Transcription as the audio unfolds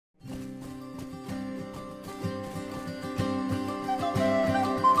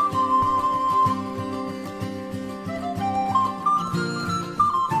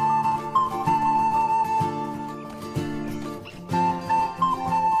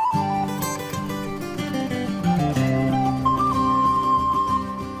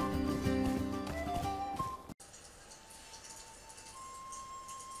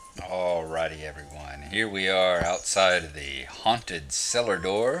here we are outside of the haunted cellar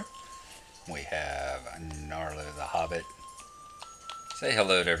door. We have Gnarlo the Hobbit. Say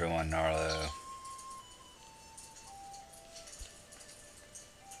hello to everyone, Gnarlo.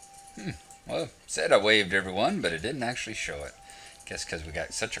 Well, it said I waved everyone, but it didn't actually show it. Guess because we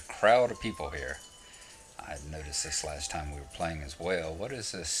got such a crowd of people here. I noticed this last time we were playing as well. What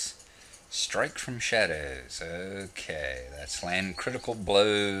is this? Strike from shadows. Okay, that's land critical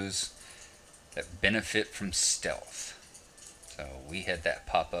blows that benefit from stealth. So we had that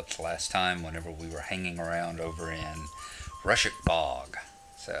pop up last time whenever we were hanging around over in Rushick Bog.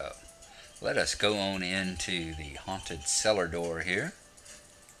 So let us go on into the haunted cellar door here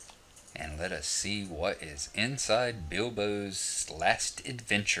and let us see what is inside Bilbo's last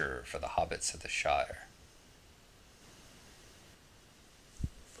adventure for the Hobbits of the Shire.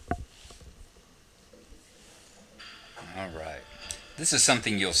 Alright, this is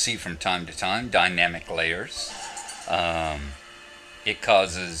something you'll see from time to time, dynamic layers. It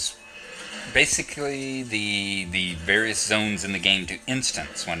causes basically the various zones in the game to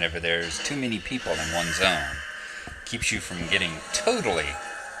instance whenever there's too many people in one zone. Keeps you from getting totally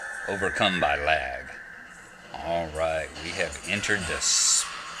overcome by lag. Alright, we have entered the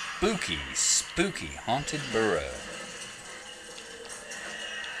spooky Haunted Burrow. You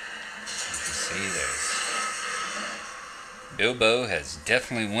can see there's Bilbo has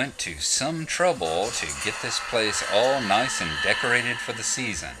definitely went to some trouble to get this place all nice and decorated for the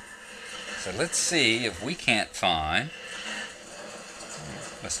season. So let's see if we can't find...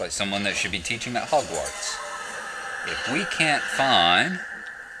 Looks like someone that should be teaching at Hogwarts. If we can't find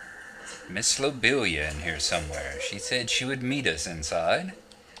Miss Lobelia in here somewhere. She said she would meet us inside.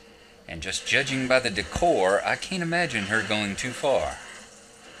 And just judging by the decor, I can't imagine her going too far.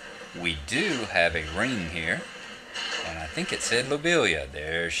 We do have a ring here. And I think it said Lobelia.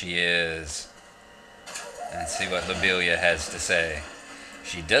 There she is. Let's see what Lobelia has to say.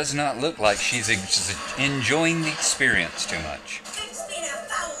 She does not look like she's enjoying the experience too much. It's been a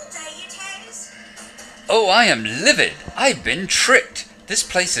foul day, it has. Oh, I am livid. I've been tricked. This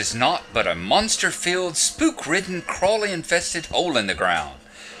place is naught but a monster-filled, spook-ridden, crawly-infested hole in the ground.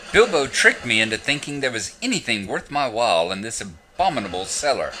 Bilbo tricked me into thinking there was anything worth my while in this abominable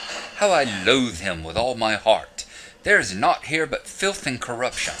cellar. How I loathe him with all my heart. There is naught here but filth and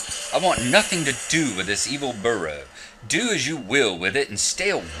corruption. I want nothing to do with this evil burrow. Do as you will with it and stay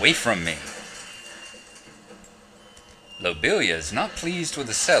away from me. Lobelia is not pleased with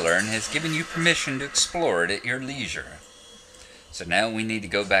the cellar and has given you permission to explore it at your leisure. So now we need to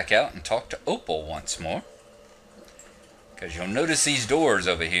go back out and talk to Opal once more. Because you'll notice these doors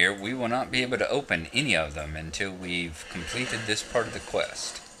over here, we will not be able to open any of them until we've completed this part of the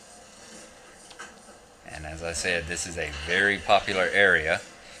quest. And as I said, this is a very popular area.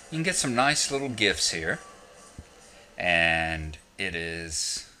 You can get some nice little gifts here. And it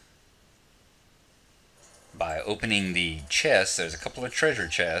is by opening the chests. There's a couple of treasure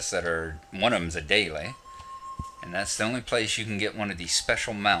chests that are, one of them's a daily. And that's the only place you can get one of these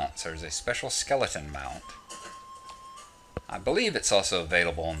special mounts. There's a special skeleton mount. I believe it's also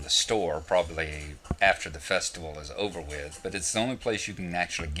available in the store, probably after the festival is over with, but it's the only place you can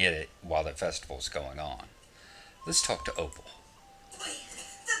actually get it while the festival's going on. Let's talk to Opal. The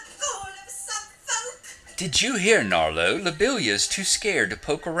gall of some folk. Did you hear, Gnarlo? Lobelia's too scared to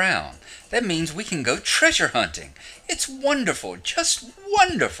poke around. That means we can go treasure hunting. It's wonderful, just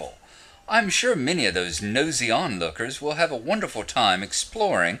wonderful. I'm sure many of those nosy onlookers will have a wonderful time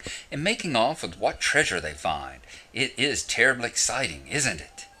exploring and making off with what treasure they find. It is terribly exciting, isn't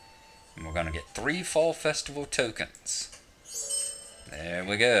it? And we're going to get 3 Fall Festival tokens. There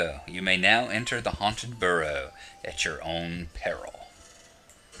we go. You may now enter the Haunted Burrow at your own peril.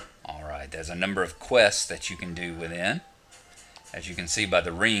 Alright, there's a number of quests that you can do within. As you can see by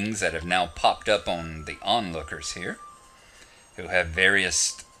the rings that have now popped up on the onlookers here, who have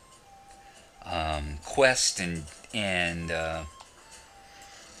various quests and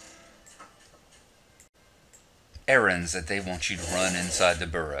errands that they want you to run inside the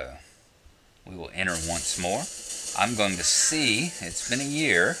burrow. We will enter once more. I'm going to see, it's been a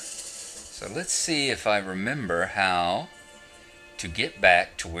year, so let's see if I remember how to get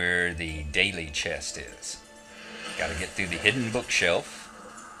back to where the daily chest is. Got to get through the hidden bookshelf.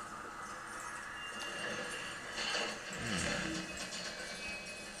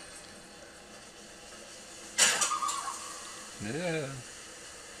 Yeah.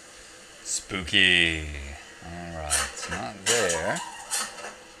 Spooky. Alright, it's not there.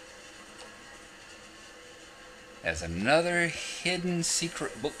 There's another hidden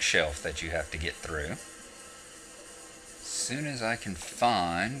secret bookshelf that you have to get through. As soon as I can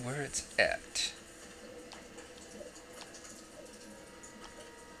find where it's at.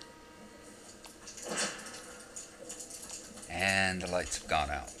 And the lights have gone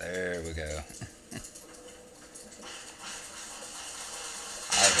out. There we go.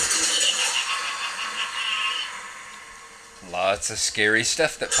 Lots of scary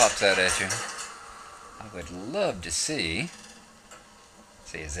stuff that pops out at you. I would love to see.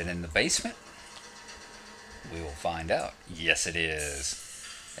 See, is it in the basement? We will find out. Yes, it is.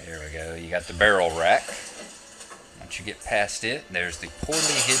 There we go. You got the barrel rack. Once you get past it, there's the poorly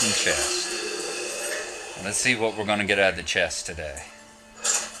hidden chest. Let's see what we're going to get out of the chest today.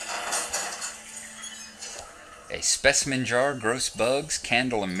 A specimen jar, gross bugs,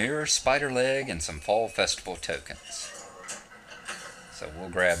 candle and mirror, spider leg, and some fall festival tokens. So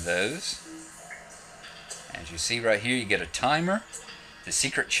we'll grab those. As you see right here, you get a timer. The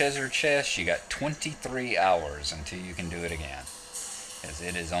secret treasure chest, you got 23 hours until you can do it again, as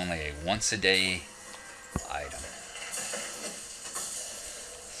it is only a once a day item.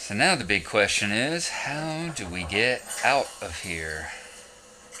 So now the big question is, how do we get out of here?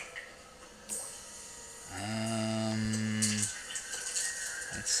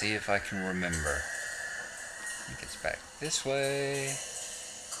 Let's see if I can remember. I think it's back this way,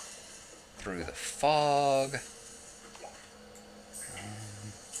 through the fog.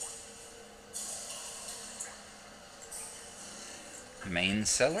 Main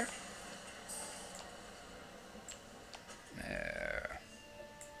cellar. There.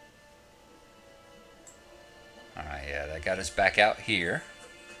 Alright, yeah, that got us back out here.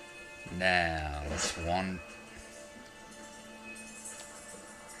 Now, let's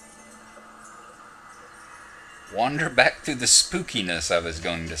wander back through the spookiness, I was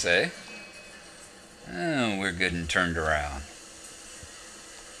going to say. Oh, we're good and turned around.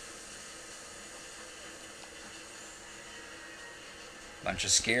 Bunch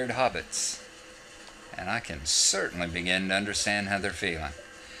of scared hobbits. And I can certainly begin to understand how they're feeling.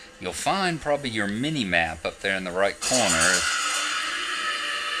 You'll find probably your mini-map up there in the right corner.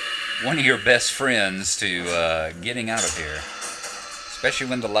 One of your best friends to getting out of here. Especially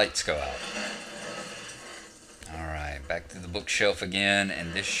when the lights go out. Alright, back to the bookshelf again.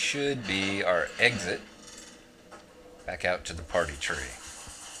 And this should be our exit. Back out to the party tree.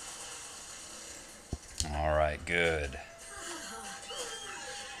 Alright, good.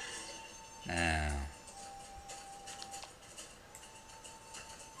 Now,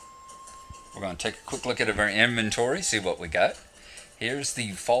 we're going to take a quick look at our inventory, see what we got. Here's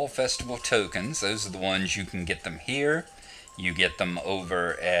the Fall Festival tokens. Those are the ones you can get them here. You get them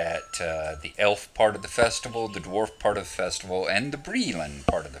over at the elf part of the festival, the dwarf part of the festival, and the Breland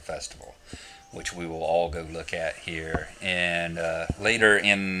part of the festival, which we will all go look at here and later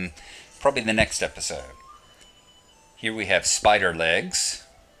in probably the next episode. Here we have spider legs.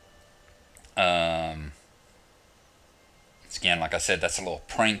 Again, like I said, that's a little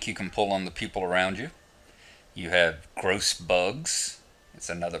prank you can pull on the people around you. You have gross bugs. It's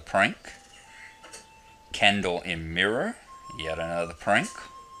another prank. Candle in mirror. Yet another prank.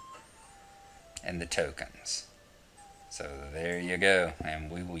 And the tokens. So there you go. And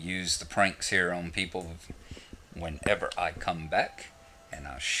we will use the pranks here on people whenever I come back. And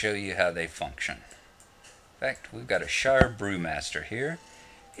I'll show you how they function. In fact, we've got a Shire Brewmaster here.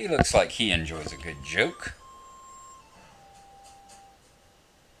 He looks like he enjoys a good joke.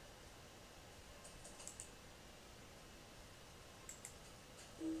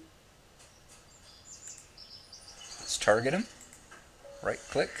 Let's target him. Right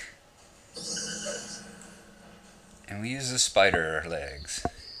click. And we use the spider legs.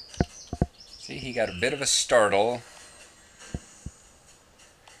 See, he got a bit of a startle.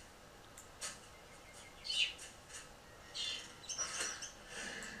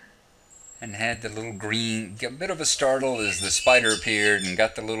 And had the little green, a bit of a startle as the spider appeared and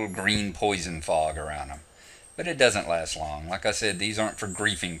got the little green poison fog around him. But it doesn't last long. Like I said, these aren't for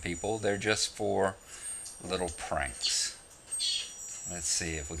griefing people. They're just for little pranks. Let's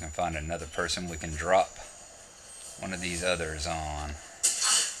see if we can find another person we can drop one of these others on.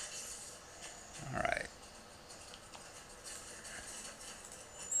 Alright.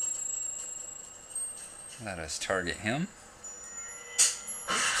 Let us target him.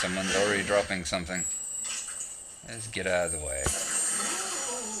 Someone's already dropping something. Let's get out of the way.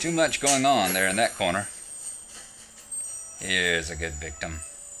 Too much going on there in that corner. Here's a good victim.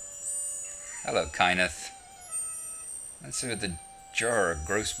 Hello, Kyneth. Let's see what the jar of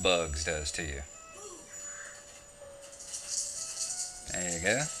gross bugs does to you. There you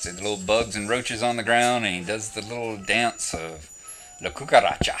go. See the little bugs and roaches on the ground, and he does the little dance of La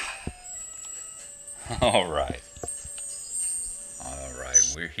Cucaracha. Alright.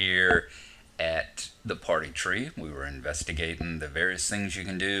 Alright, we're here at the party tree. We were investigating the various things you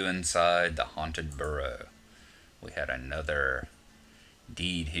can do inside the Haunted Burrow. We had another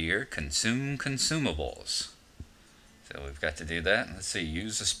deed here, consume consumables. So we've got to do that. Let's see,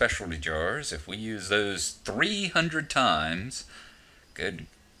 use the specialty jars. If we use those 300 times, good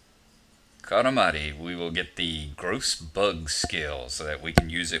God Almighty, we will get the gross bug skill so that we can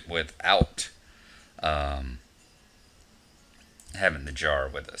use it without having the jar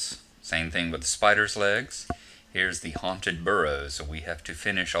with us. Same thing with the spider's legs. Here's the Haunted Burrow, so we have to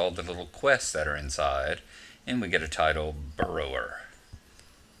finish all the little quests that are inside, and we get a title, Burrower.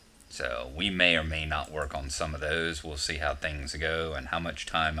 So we may or may not work on some of those. We'll see how things go and how much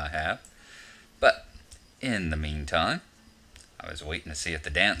time I have. But in the meantime, I was waiting to see if the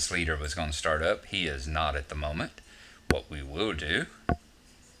dance leader was going to start up. He is not at the moment. What we will do,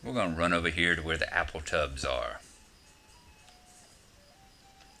 we're going to run over here to where the apple tubs are.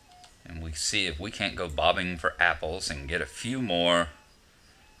 And we see if we can't go bobbing for apples and get a few more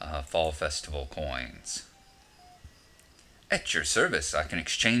Fall Festival coins. At your service, I can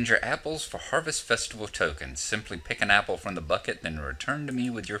exchange your apples for Harvest Festival tokens. Simply pick an apple from the bucket, then return to me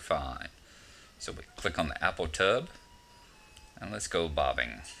with your find. So we click on the apple tub, and let's go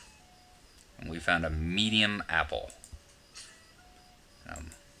bobbing. And we found a medium apple.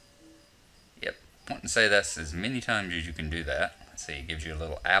 Yep, I want to say that's as many times as you can do that. Let's see, it gives you a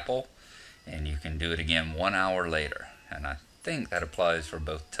little apple, and you can do it again 1 hour later. And I think that applies for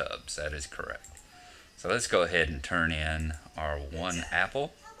both tubs. That is correct. So let's go ahead and turn in our 1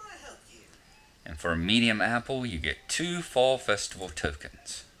 apple. And for a medium apple, you get 2 Fall Festival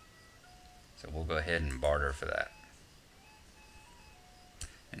tokens. So we'll go ahead and barter for that.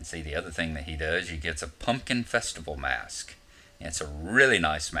 And see, the other thing that he does, he gets a pumpkin festival mask. And it's a really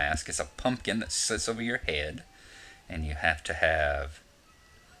nice mask. It's a pumpkin that sits over your head. And you have to have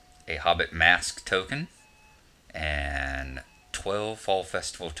a Hobbit mask token and 12 Fall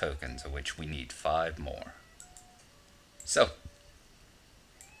Festival tokens, of which we need 5 more. So,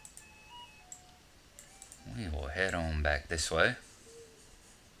 we will head on back this way.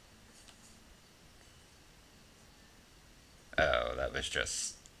 Oh, that was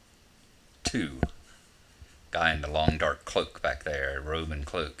just 2. Guy in the long dark cloak back there, robe and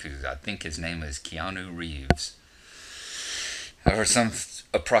cloak, who I think his name is Keanu Reeves. Or some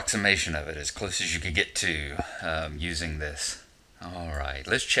approximation of it, as close as you could get to using this. Alright,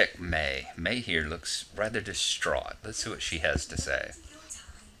 let's check May. May here looks rather distraught. Let's see what she has to say.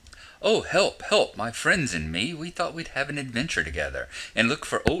 Oh, help, help, my friends and me. We thought we'd have an adventure together and look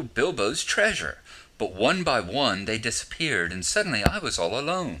for old Bilbo's treasure. But one by one they disappeared, and suddenly I was all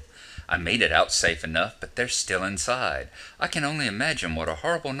alone. I made it out safe enough, but they're still inside. I can only imagine what a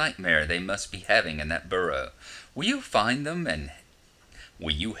horrible nightmare they must be having in that burrow. Will you find them and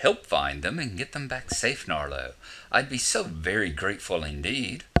will you help find them and get them back safe, Gnarlo? I'd be so very grateful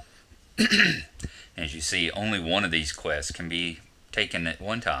indeed. As you see, only one of these quests can be taken at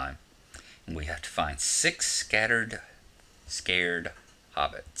one time. And we have to find 6 scared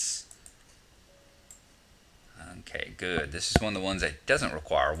hobbits. Okay, good. This is one of the ones that doesn't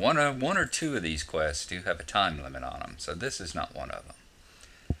require. One or two of these quests do have a time limit on them, so this is not one of them.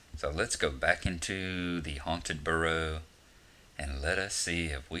 So let's go back into the Haunted Burrow and let us see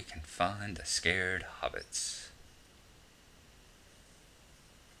if we can find the Scared Hobbits.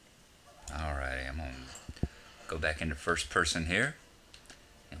 Alright, I'm going to go back into first person here,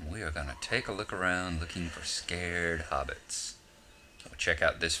 and we are going to take a look around looking for Scared Hobbits. We'll check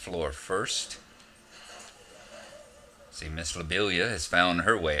out this floor first. See, Miss Lobelia has found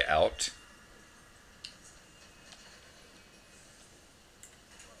her way out.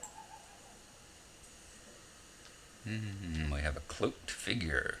 We have a cloaked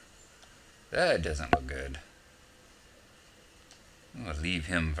figure. That doesn't look good. We'll leave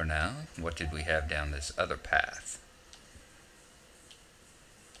him for now. What did we have down this other path?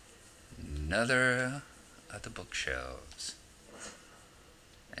 Another of the bookshelves.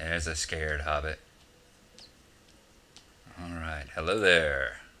 There's a Scared Hobbit. Alright, hello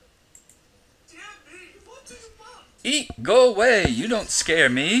there. Eat! Go away! You don't scare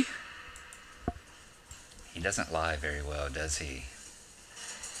me! He doesn't lie very well, does he?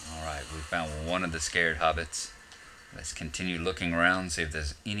 Alright, we found one of the Scared Hobbits. Let's continue looking around, see if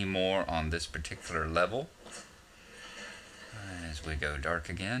there's any more on this particular level. As we go dark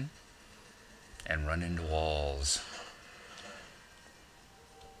again and run into walls.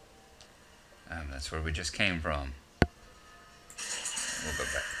 That's where we just came from. We'll go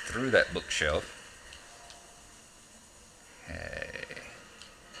back through that bookshelf. Okay.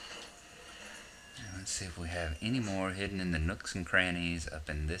 And let's see if we have any more hidden in the nooks and crannies up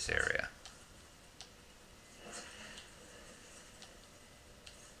in this area.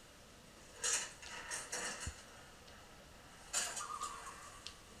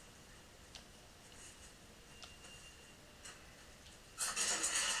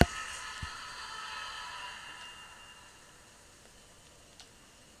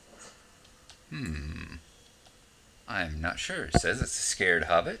 I'm not sure. It says it's a scared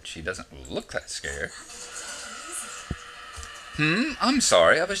hobbit. She doesn't look that scared. I'm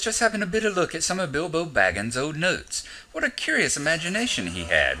sorry. I was just having a bit of look at some of Bilbo Baggins' old notes. What a curious imagination he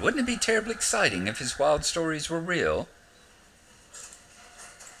had. Wouldn't it be terribly exciting if his wild stories were real?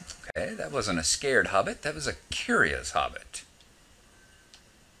 Okay, that wasn't a scared hobbit. That was a curious hobbit.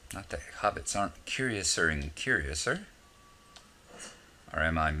 Not that hobbits aren't curiouser and curiouser. Or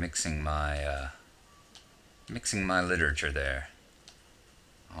am I mixing my literature there?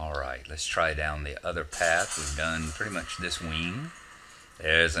 Alright, let's try down the other path. We've done pretty much this wing.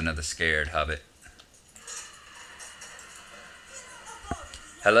 There's another scared hobbit.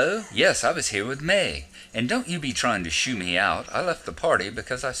 Hello? Yes, I was here with May. And don't you be trying to shoo me out. I left the party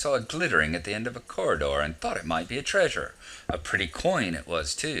because I saw it glittering at the end of a corridor and thought it might be a treasure. A pretty coin it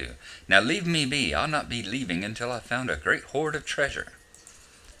was, too. Now leave me be. I'll not be leaving until I've found a great hoard of treasure.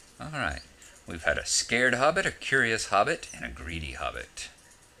 Alright, we've had a scared hobbit, a curious hobbit, and a greedy hobbit.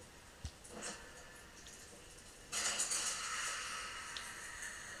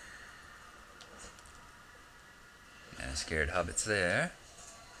 And scared hobbits there.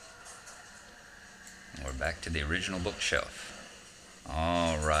 And we're back to the original bookshelf.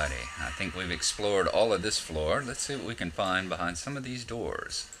 Alrighty, I think we've explored all of this floor. Let's see what we can find behind some of these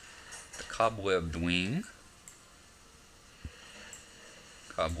doors. The cobwebbed wing.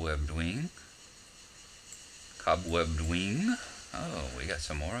 Cobwebbed wing. Cobwebbed wing. Oh, we got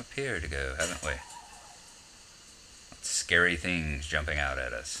some more up here to go, haven't we? Scary things jumping out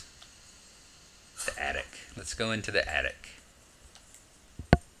at us. The attic. Let's go into the attic.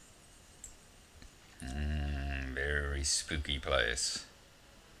 Very spooky place.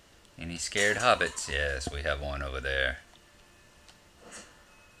 Any scared hobbits? Yes, we have one over there.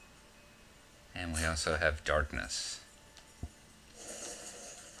 And we also have darkness.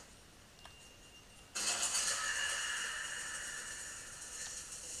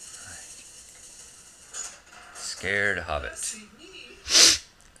 Scared hobbit.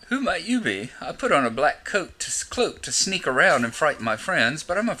 Who might you be? I put on a black cloak to sneak around and frighten my friends,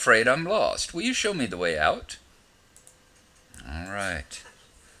 but I'm afraid I'm lost. Will you show me the way out? Alright.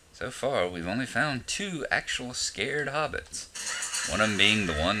 So far, we've only found 2 actual scared hobbits. One of them being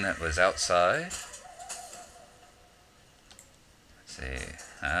the one that was outside. Let's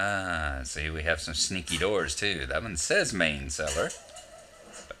see. See, we have some sneaky doors, too. That one says main cellar.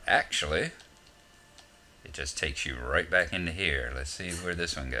 But actually, it just takes you right back into here. Let's see where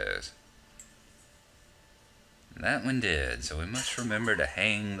this one goes. That one did, so we must remember to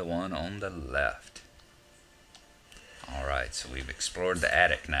hang the one on the left. Alright, so we've explored the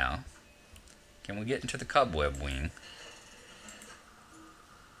attic now. Can we get into the cobweb wing?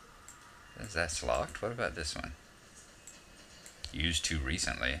 That's locked. What about this one? Used too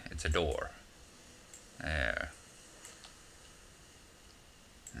recently. It's a door. There.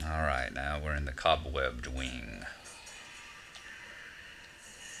 Alright, now we're in the cobwebbed wing.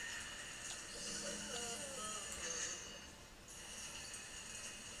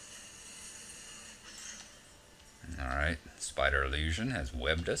 Alright, spider illusion has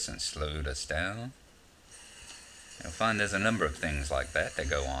webbed us and slowed us down. You'll find there's a number of things like that that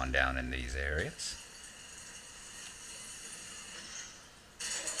go on down in these areas.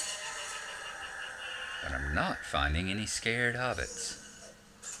 But I'm not finding any scared hobbits.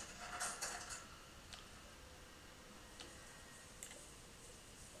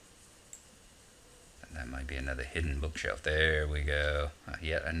 That might be another hidden bookshelf. There we go.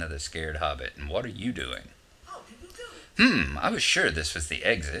 Yet another scared hobbit. And what are you doing? I was sure this was the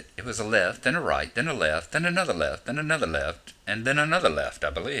exit. It was a left, then a right, then a left, then another left, then another left, and then another left, I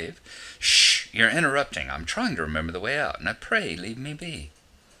believe. Shh! You're interrupting. I'm trying to remember the way out. Now pray, leave me be.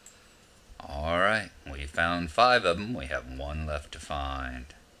 Alright, we found 5 of them. We have 1 left to find.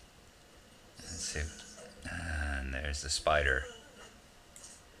 Let's see. And there's the spider.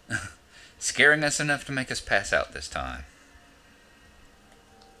 Scaring us enough to make us pass out this time.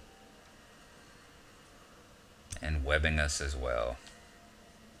 And webbing us as well.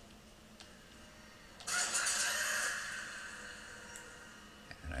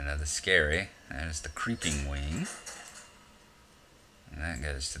 And another scary. That is the creeping wing. And that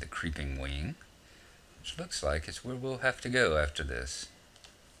goes to the creeping wing, which looks like it's where we'll have to go after this.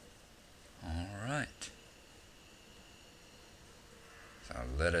 Alright. So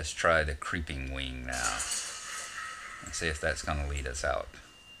let us try the creeping wing now. And see if that's going to lead us out.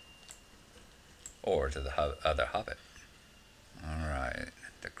 Or to the other hobbit. Alright,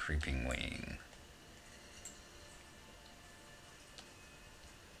 the creeping wing.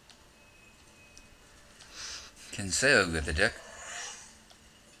 Can sail with the deck.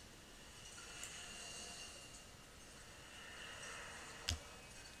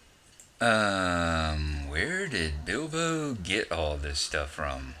 Where did Bilbo get all this stuff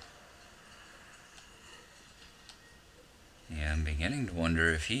from? Yeah, I'm beginning to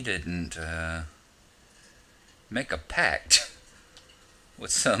wonder if he didn't, make a pact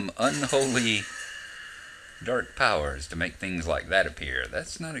with some unholy dark powers to make things like that appear.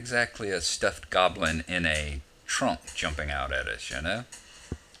 That's not exactly a stuffed goblin in a trunk jumping out at us, you know?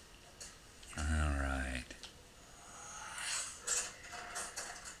 Alright.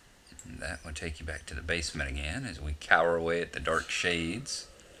 That will take you back to the basement again as we cower away at the dark shades.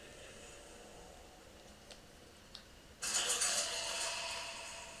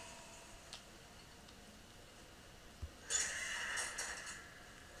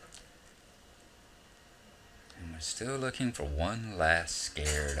 And we're still looking for one last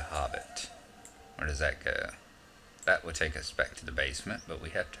scared hobbit. Where does that go? That would take us back to the basement, but we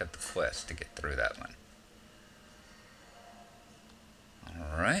have to have the quest to get through that one.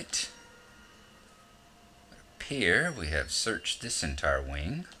 Alright. Here we have searched this entire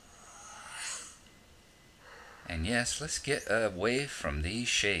wing. And yes, let's get away from these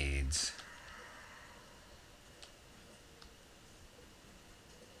shades.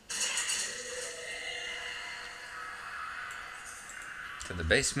 To the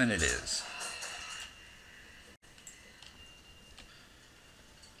basement it is.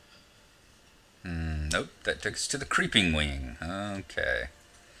 Nope, that took us to the creeping wing. Okay.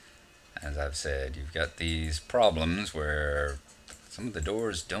 As I've said, you've got these problems where some of the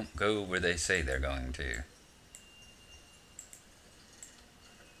doors don't go where they say they're going to.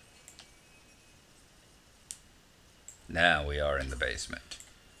 Now we are in the basement.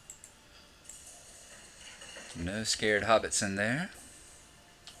 No scared hobbits in there.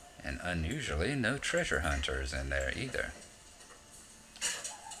 And unusually, no treasure hunters in there either.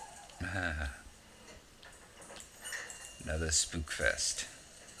 Another spook fest.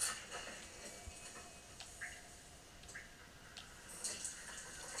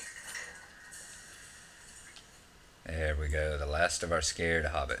 There we go, the last of our scared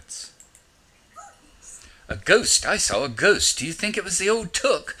hobbits. A ghost! I saw a ghost! Do you think it was the old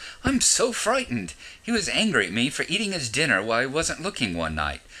Took? I'm so frightened! He was angry at me for eating his dinner while I wasn't looking one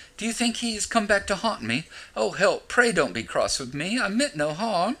night. Do you think he has come back to haunt me? Oh, help! Pray don't be cross with me. I meant no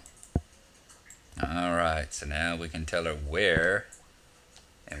harm. Alright, so now we can tell her where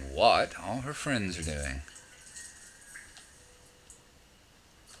and what all her friends are doing.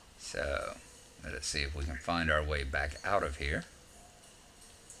 So, let us see if we can find our way back out of here.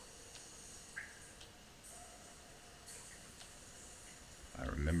 I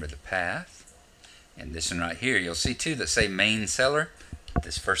remember the path. And this one right here, you'll see too that say main cellar.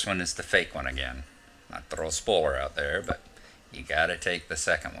 This first one is the fake one again. Not throw a spoiler out there, but you gotta take the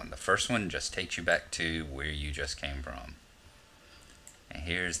second one. The first one just takes you back to where you just came from. And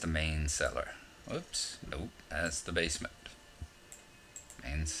here's the main cellar. Oops, nope, that's the basement.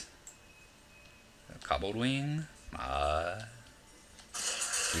 Mains. Cobbled wing.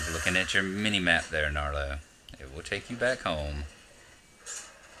 Keep looking at your mini map there, Gnarlo. It will take you back home.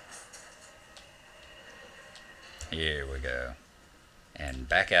 Here we go. And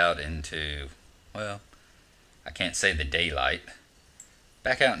back out into, well, I can't say the daylight.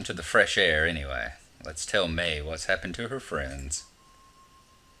 Back out into the fresh air anyway. Let's tell May what's happened to her friends.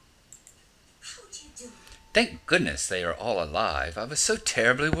 How'd you do? Thank goodness they are all alive. I was so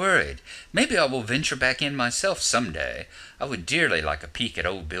terribly worried. Maybe I will venture back in myself someday. I would dearly like a peek at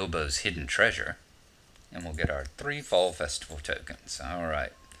old Bilbo's hidden treasure. And we'll get our 3 Fall Festival tokens.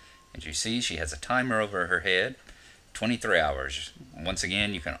 Alright. As you see, she has a timer over her head. 23 hours. Once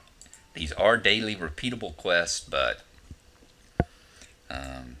again, you can... These are daily repeatable quests, but...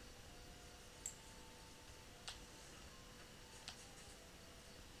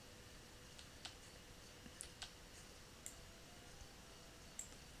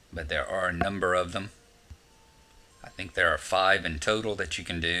 but there are a number of them. I think there are 5 in total that you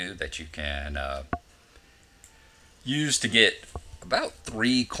can do, that you can use to get about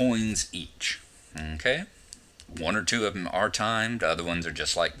 3 coins each. Okay? 1 or 2 of them are timed. Other ones are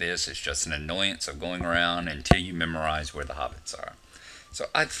just like this. It's just an annoyance of going around until you memorize where the hobbits are. So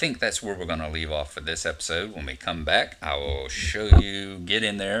I think that's where we're going to leave off for this episode. When we come back, I will show you, get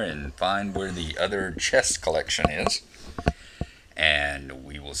in there and find where the other chest collection is. And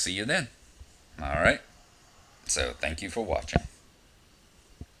we will see you then. Alright. So thank you for watching.